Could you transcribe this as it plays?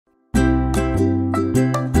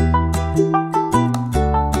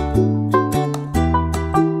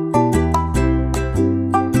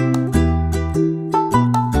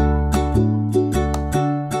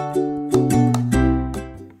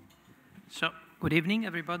Good evening,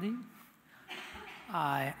 everybody.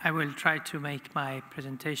 I will try to make my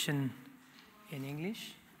presentation in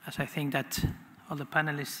English, as I think that all the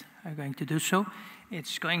panelists are going to do so.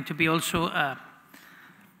 It's going to be also a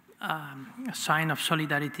sign of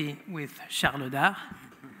solidarity with Charles Dard.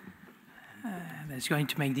 That's going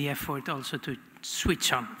to make the effort also to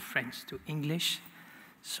switch on French to English.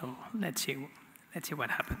 So let's see what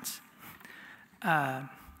happens.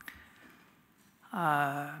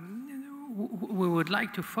 We would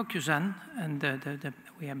like to focus on, and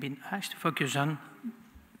we have been asked to focus on,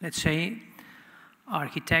 let's say,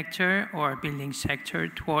 architecture or building sector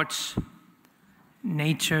towards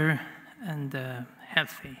nature and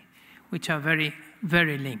healthy, which are very,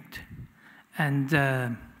 very linked. And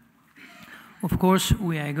of course,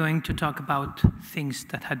 we are going to talk about things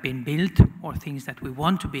that have been built or things that we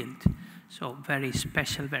want to build. So very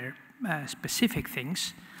special, very specific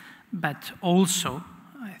things, but also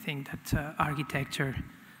I think that architecture,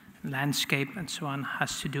 landscape, and so on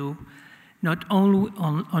has to do not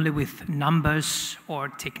only with numbers or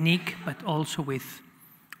technique, but also with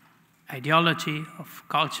ideology, of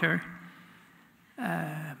culture,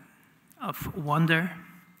 of wonder,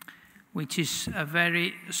 which is a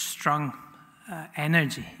very strong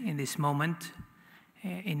energy in this moment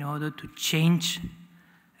in order to change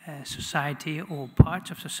society or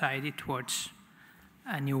parts of society towards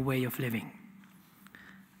a new way of living.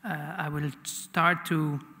 I will start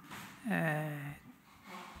to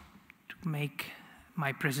make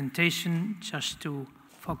my presentation just to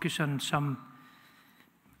focus on some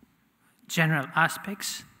general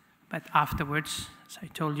aspects, but afterwards, as I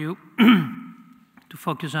told you, to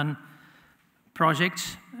focus on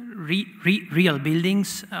projects, real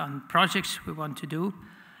buildings, projects we want to do.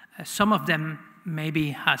 Some of them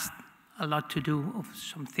maybe has a lot to do with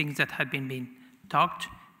some things that have been talked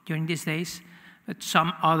during these days, but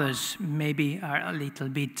some others maybe are a little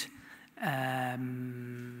bit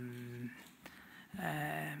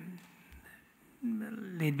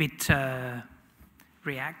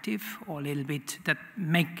reactive, or a little bit that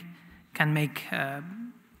can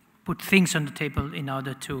put things on the table in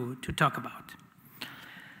order to talk about.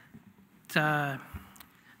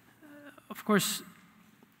 Of course,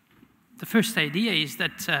 the first idea is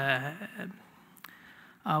that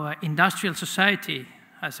our industrial society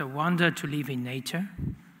has a wonder to live in nature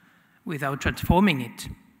without transforming it,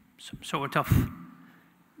 some sort of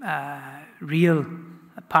real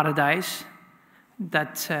paradise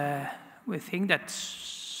that we think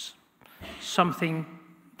that's something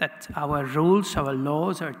that our rules, our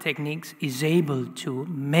laws, our techniques is able to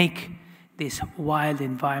make this wild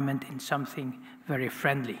environment in something very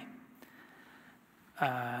friendly.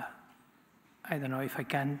 I don't know if I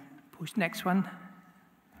can push next one.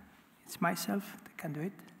 It's myself that can do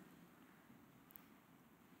it.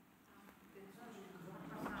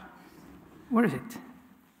 Where is it?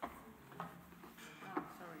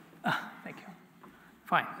 Ah, thank you.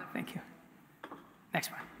 Fine, thank you.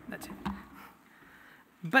 Next one, that's it.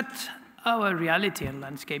 But our reality and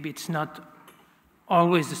landscape, it's not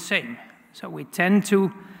always the same. So we tend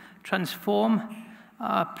to transform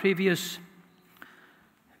our previous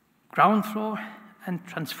ground floor and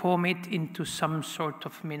transform it into some sort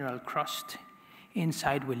of mineral crust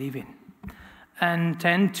inside we live in, and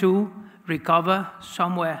tend to recover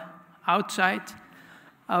somewhere outside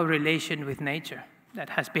our relation with nature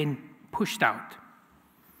that has been pushed out.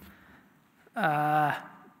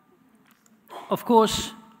 Of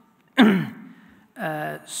course,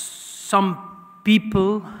 some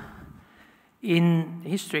people in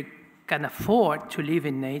history can afford to live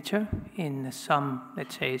in nature in some,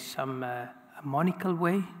 let's say, some harmonical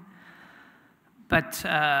way, but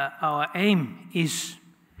our aim is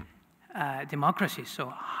democracy. So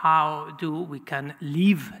how do we can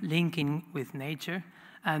live linking with nature?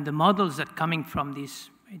 And the models that coming from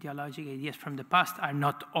these ideological ideas from the past are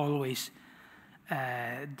not always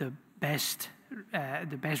the best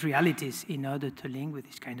realities in order to link with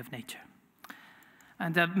this kind of nature.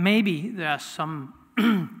 And maybe there are some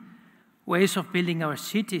ways of building our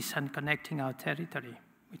cities and connecting our territory,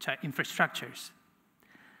 which are infrastructures,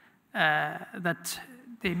 that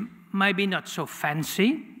they might be not so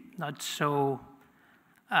fancy, not so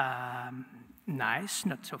nice,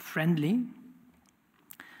 not so friendly,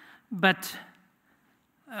 but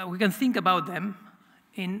we can think about them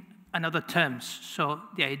in another terms. So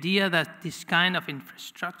the idea that this kind of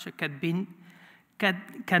infrastructure can be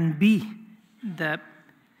the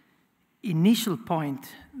initial point,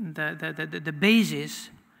 the basis,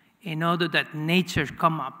 in order that nature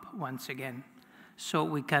come up once again. So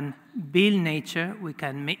we can build nature, we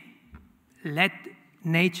can let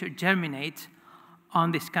nature germinate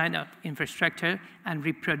on this kind of infrastructure and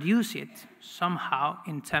reproduce it somehow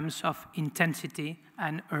in terms of intensity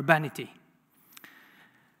and urbanity.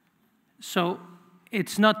 So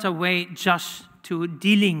it's not a way just to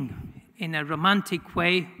dealing in a romantic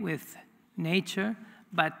way with nature,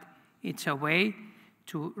 but it's a way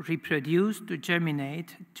to reproduce, to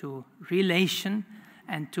germinate, to relation,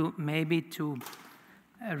 and to maybe to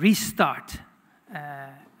restart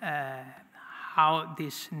how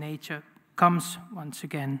this nature comes once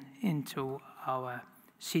again into our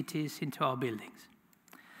cities, into our buildings.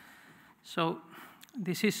 So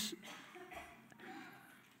this is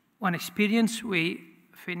one experience we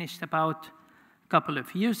finished about a couple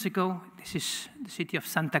of years ago. This is the city of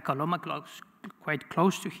Santa Coloma, quite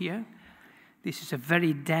close to here. This is a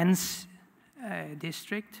very dense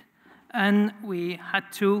district, and we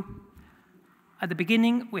had to, at the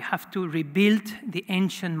beginning, we have to rebuild the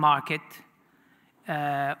ancient market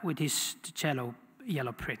with this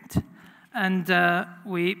yellow print. And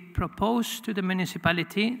we proposed to the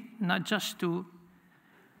municipality not just to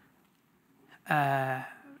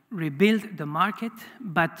rebuild the market,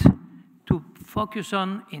 but to focus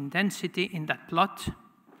on, in density in that plot,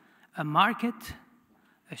 a market,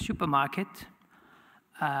 a supermarket,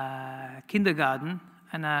 a kindergarten,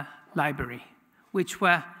 and a library, which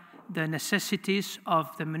were the necessities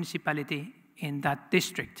of the municipality in that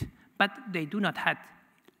district. But they do not have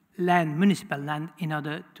land, municipal land, in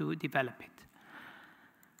order to develop it.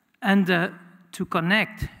 And to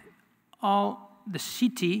connect all the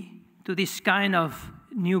city to this kind of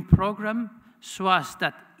new program, so as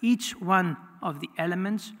that each one of the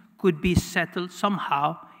elements could be settled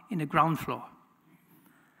somehow in the ground floor.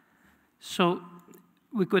 So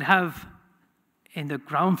we could have in the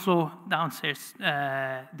ground floor downstairs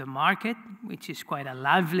the market, which is quite a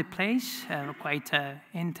lively place, quite an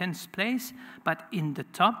intense place. But in the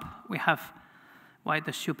top, we have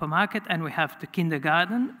the supermarket, and we have the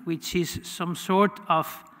kindergarten, which is some sort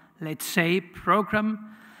of, let's say,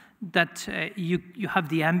 program that you have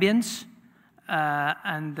the ambience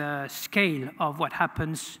and the scale of what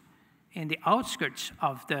happens in the outskirts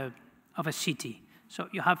of a city. So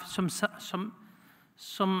you have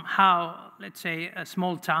somehow, let's say, a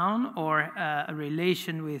small town or a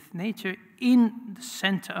relation with nature in the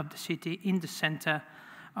center of the city, in the center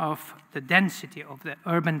of the density, of the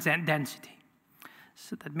urban density.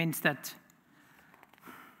 So that means that,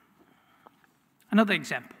 another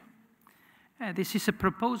example. This is a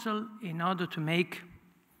proposal in order to make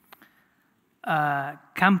a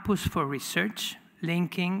campus for research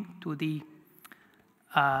linking to the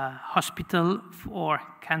hospital for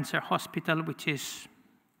cancer hospital, which is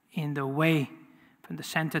in the way from the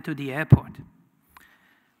center to the airport.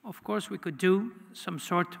 Of course, we could do some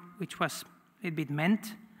sort, which was a little bit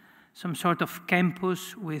meant, some sort of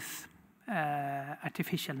campus with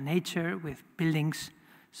artificial nature, with buildings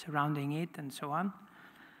surrounding it and so on.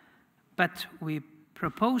 But we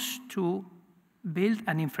proposed to build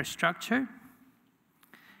an infrastructure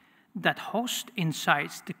that hosts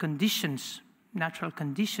inside the conditions, natural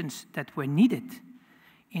conditions that were needed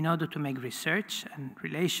in order to make research and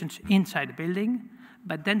relations inside the building,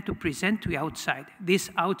 but then to present to the outside, this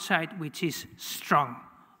outside which is strong,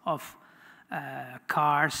 of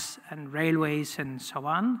cars and railways and so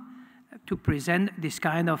on, to present this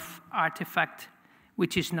kind of artifact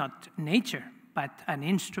which is not nature, but an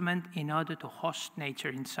instrument in order to host nature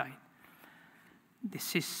inside.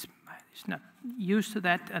 This is not used to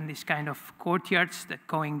that, and this kind of courtyards that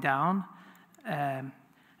going down.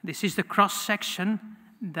 This is the cross-section.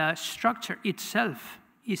 The structure itself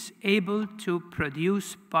is able to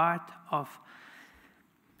produce part of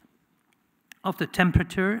the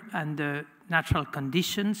temperature and the natural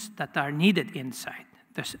conditions that are needed inside.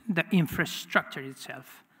 The infrastructure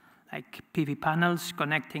itself, like PV panels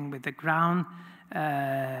connecting with the ground,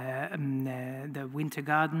 the winter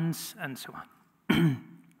gardens, and so on.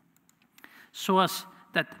 So as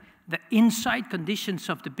that the inside conditions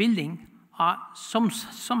of the building are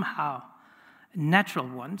somehow natural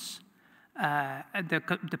ones,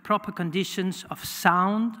 the proper conditions of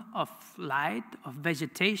sound, of light, of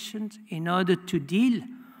vegetation, in order to deal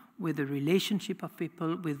with the relationship of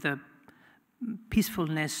people, with the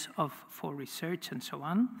peacefulness for research and so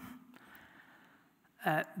on.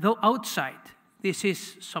 Though outside, this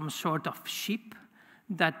is some sort of ship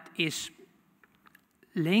that is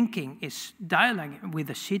linking, is dialoguing with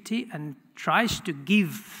the city and tries to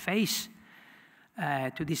give face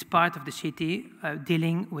to this part of the city,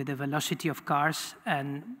 dealing with the velocity of cars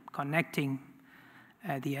and connecting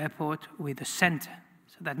the airport with the center.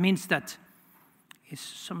 So that means that it's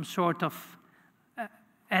some sort of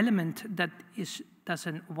element that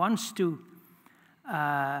doesn't want to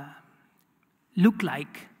look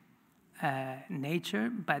like nature,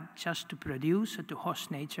 but just to produce or to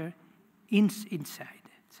host nature inside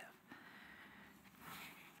itself.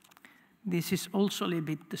 This is also a little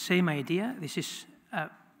bit the same idea. This is a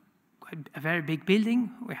very big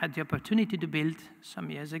building. We had the opportunity to build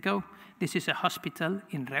some years ago. This is a hospital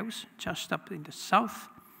in Reus, just up in the south.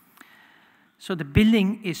 So the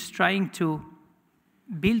building is trying to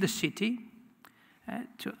build a city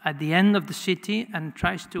at the end of the city and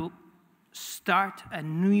tries to start a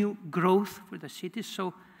new growth for the city.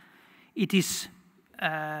 So it is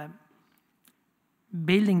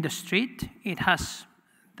building the street. It has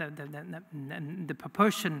the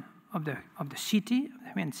proportion of the city,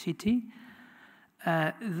 the main city.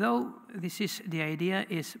 Though this is the idea,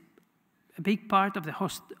 is a big part of the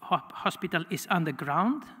hospital is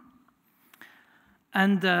underground,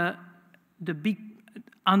 and the big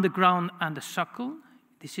underground and the circle.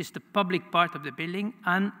 This is the public part of the building,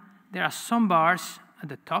 and there are some bars at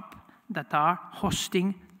the top that are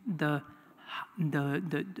hosting the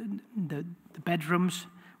bedrooms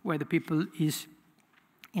where the people is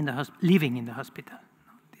living in the hospital.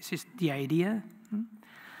 This is the idea,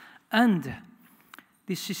 and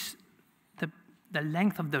this is the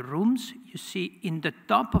length of the rooms. You see, in the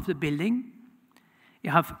top of the building,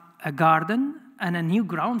 you have a garden and a new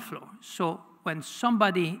ground floor. So when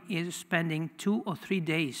somebody is spending 2 or 3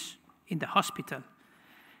 days in the hospital,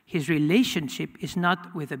 his relationship is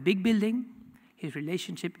not with a big building. His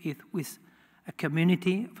relationship is with a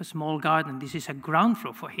community of a small garden. This is a ground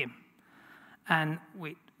floor for him. And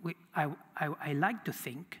I like to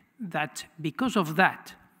think that because of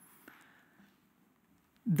that,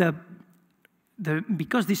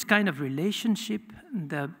 because this kind of relationship,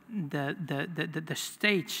 the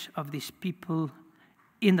stage of these people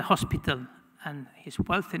in the hospital and his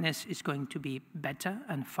wealthiness is going to be better,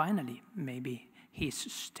 and finally, maybe his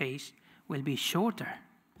stays will be shorter.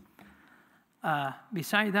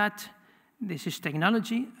 Beside that, this is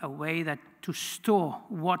technology, a way to store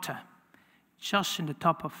water just in the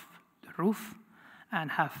top of the roof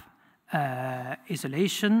and have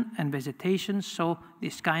isolation and vegetation. So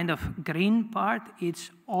this kind of green part,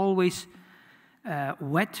 it's always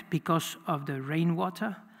wet because of the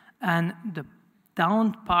rainwater, and the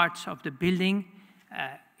down parts of the building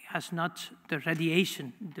has not the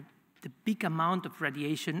radiation, the big amount of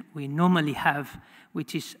radiation we normally have,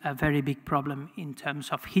 which is a very big problem in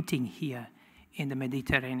terms of heating here in the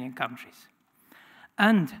Mediterranean countries.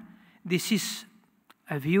 And this is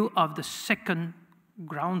a view of the second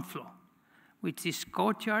ground floor, which is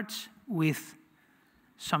courtyards with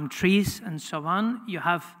some trees and so on. You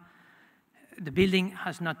have, the building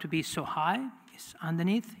has not to be so high, it's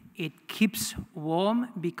underneath. It keeps warm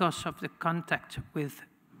because of the contact with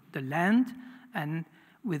the land and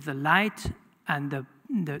with the light and the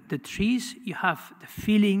trees. You have the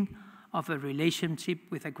feeling of a relationship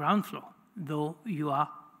with the ground floor, though you are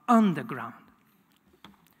underground.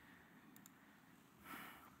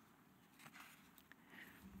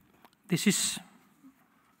 This is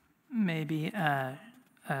maybe a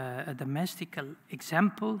domestical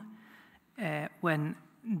example when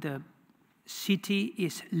the city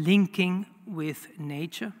is linking with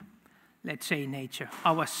nature. Let's say nature.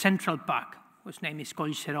 Our Central Park, whose name is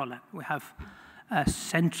Collserola. We have a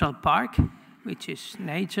Central Park, which is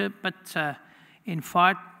nature, but in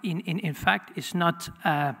fact, it's not.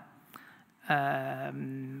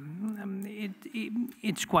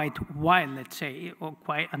 It's quite wild, let's say, or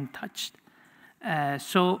quite untouched.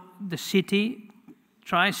 So the city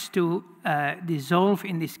tries to dissolve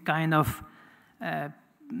in this kind of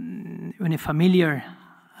unifamiliar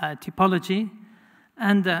typology,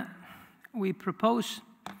 and we propose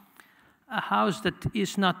a house that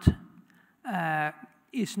is not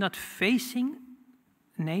facing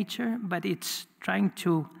nature, but it's trying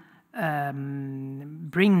to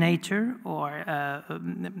bring nature or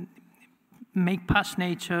make past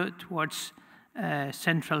nature towards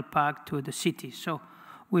Central Park to the city. So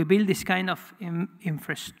we build this kind of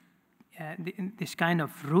this kind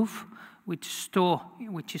of roof, which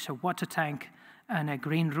is a water tank and a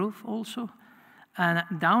green roof also. And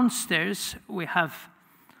downstairs we have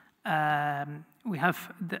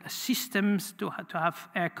the systems to have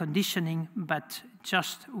air conditioning, but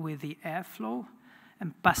just with the airflow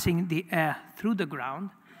and passing the air through the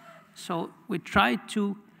ground. So we try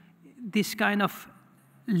to this kind of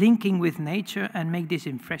linking with nature and make this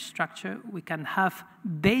infrastructure, we can have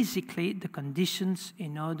basically the conditions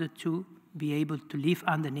in order to be able to live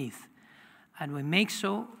underneath. And we make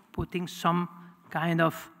so putting some kind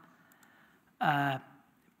of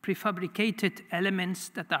prefabricated elements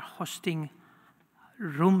that are hosting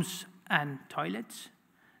rooms and toilets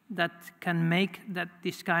that can make that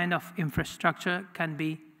this kind of infrastructure can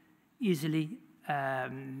be easily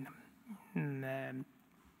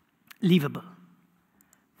livable.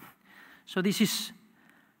 So this is,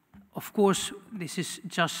 of course, this is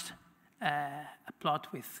just a plot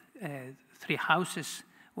with 3 houses.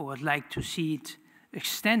 We would like to see it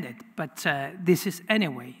extended, but this is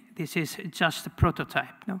anyway, this is just a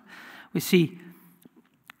prototype. No? We see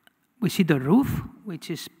the roof, which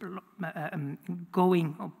is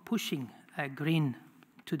going or pushing green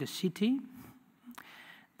to the city.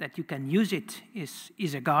 That you can use it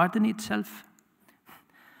is a garden itself.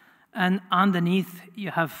 And underneath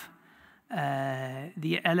you have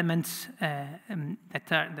the elements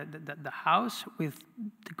that are the house with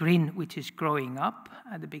the green, which is growing up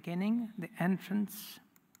at the beginning, the entrance.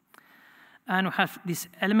 And we have these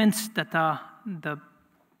elements that are the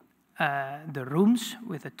rooms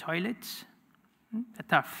with the toilets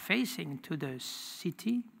that are facing to the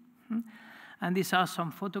city. And these are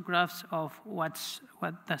some photographs of what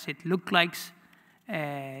does it look like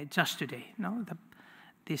just today. No?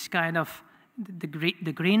 This kind of,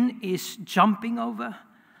 the green is jumping over,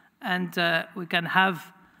 and we can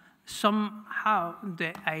have somehow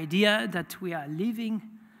the idea that we are living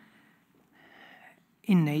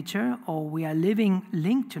in nature, or we are living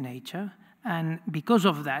linked to nature, and because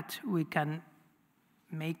of that, we can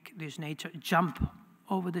make this nature jump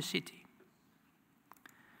over the city.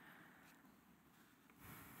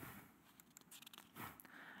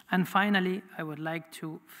 And finally, I would like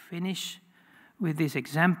to finish with this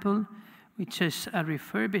example, which is a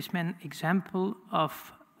refurbishment example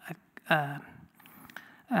of a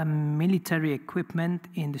military equipment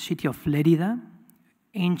in the city of Lérida,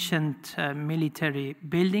 ancient military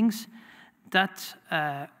buildings that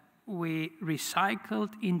we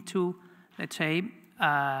recycled into, let's say,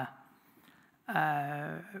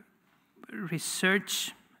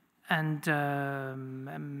 research and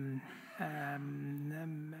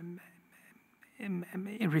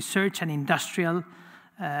research and industrial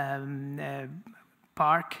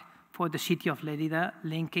park for the city of Lérida,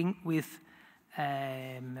 linking with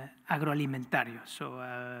agroalimentario. So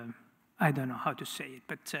I don't know how to say it,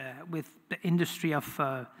 but with the industry of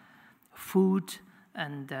food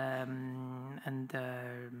and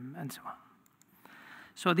so on.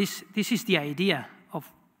 So this is the idea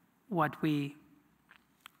of what we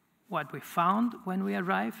found when we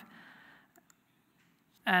arrived.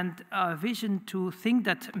 And our vision to think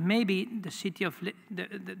that maybe the city of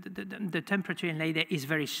the temperature in Leyde is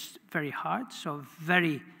very hard, so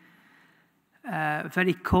very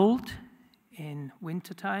cold in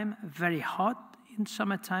wintertime, very hot in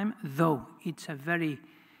summertime. Though it's a very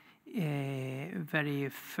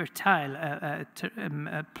fertile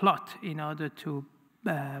plot in order to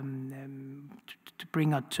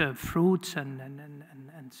bring out fruits and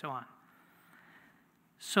so on.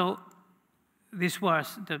 So this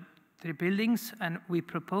was the 3 buildings, and we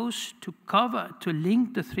proposed to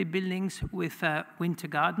link the 3 buildings with a winter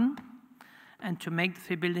garden, and to make the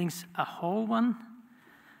 3 buildings a whole one,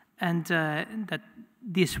 and that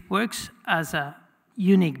this works as a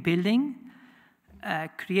unique building,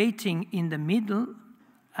 creating in the middle,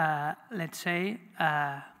 let's say,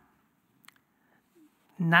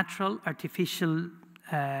 natural, artificial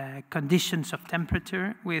conditions of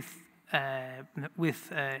temperature with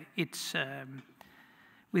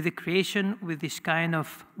the creation with this kind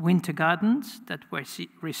of winter gardens that were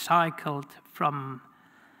recycled from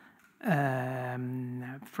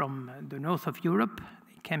the north of Europe.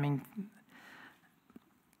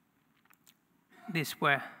 These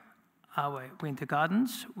were our winter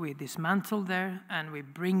gardens. We dismantle there and we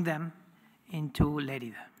bring them into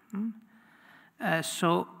Lérida.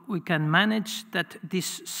 So we can manage that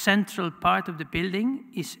this central part of the building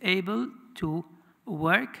is able to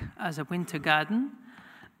work as a winter garden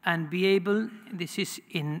and be able, this is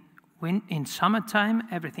in summertime,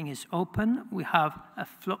 everything is open. We have a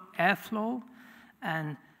airflow,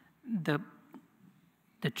 and the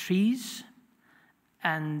trees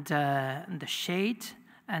and the shade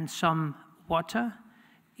and some water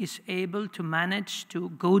is able to manage to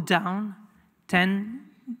go down 10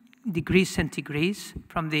 degrees centigrade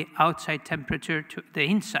from the outside temperature to the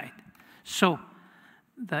inside. So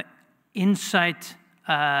the inside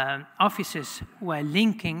offices were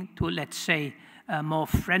linking to, let's say, a more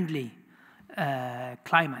friendly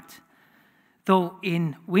climate. Though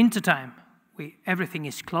in wintertime, everything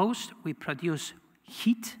is closed, we produce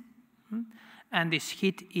heat, and this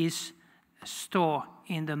heat is stored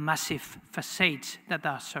in the massive facades that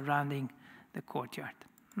are surrounding the courtyard.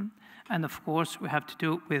 And of course, we have to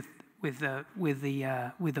do with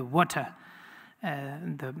the water.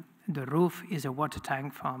 The roof is a water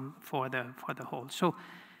tank for the whole. So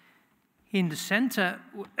in the center,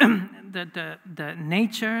 the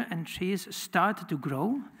nature and trees start to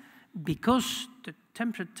grow because the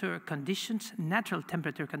temperature conditions, natural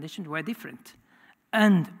temperature conditions, were different.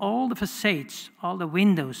 And all the facades, all the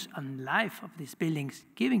windows and life of these buildings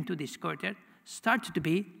giving to this courtyard started to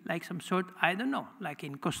be like some sort, I don't know, like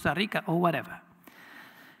in Costa Rica or whatever.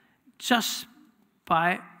 Just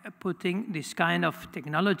by putting this kind of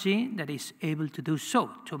technology that is able to do so,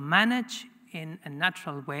 to manage in a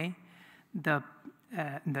natural way the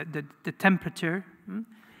temperature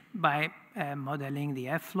by modeling the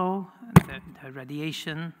airflow, the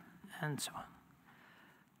radiation, and so on.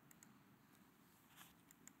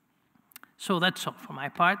 So that's all for my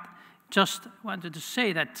part. Just wanted to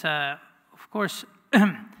say that, of course,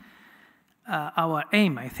 our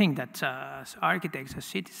aim, I think that as architects, as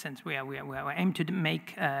citizens, we aim to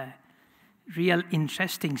make real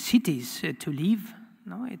interesting cities to live.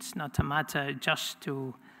 No, it's not a matter just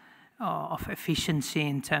of efficiency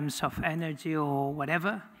in terms of energy or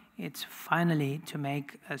whatever. It's finally to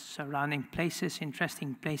make surrounding places,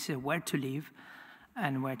 interesting places where to live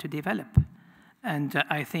and where to develop. And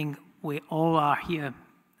I think we all are here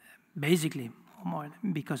basically more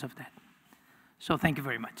because of that. So thank you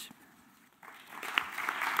very much.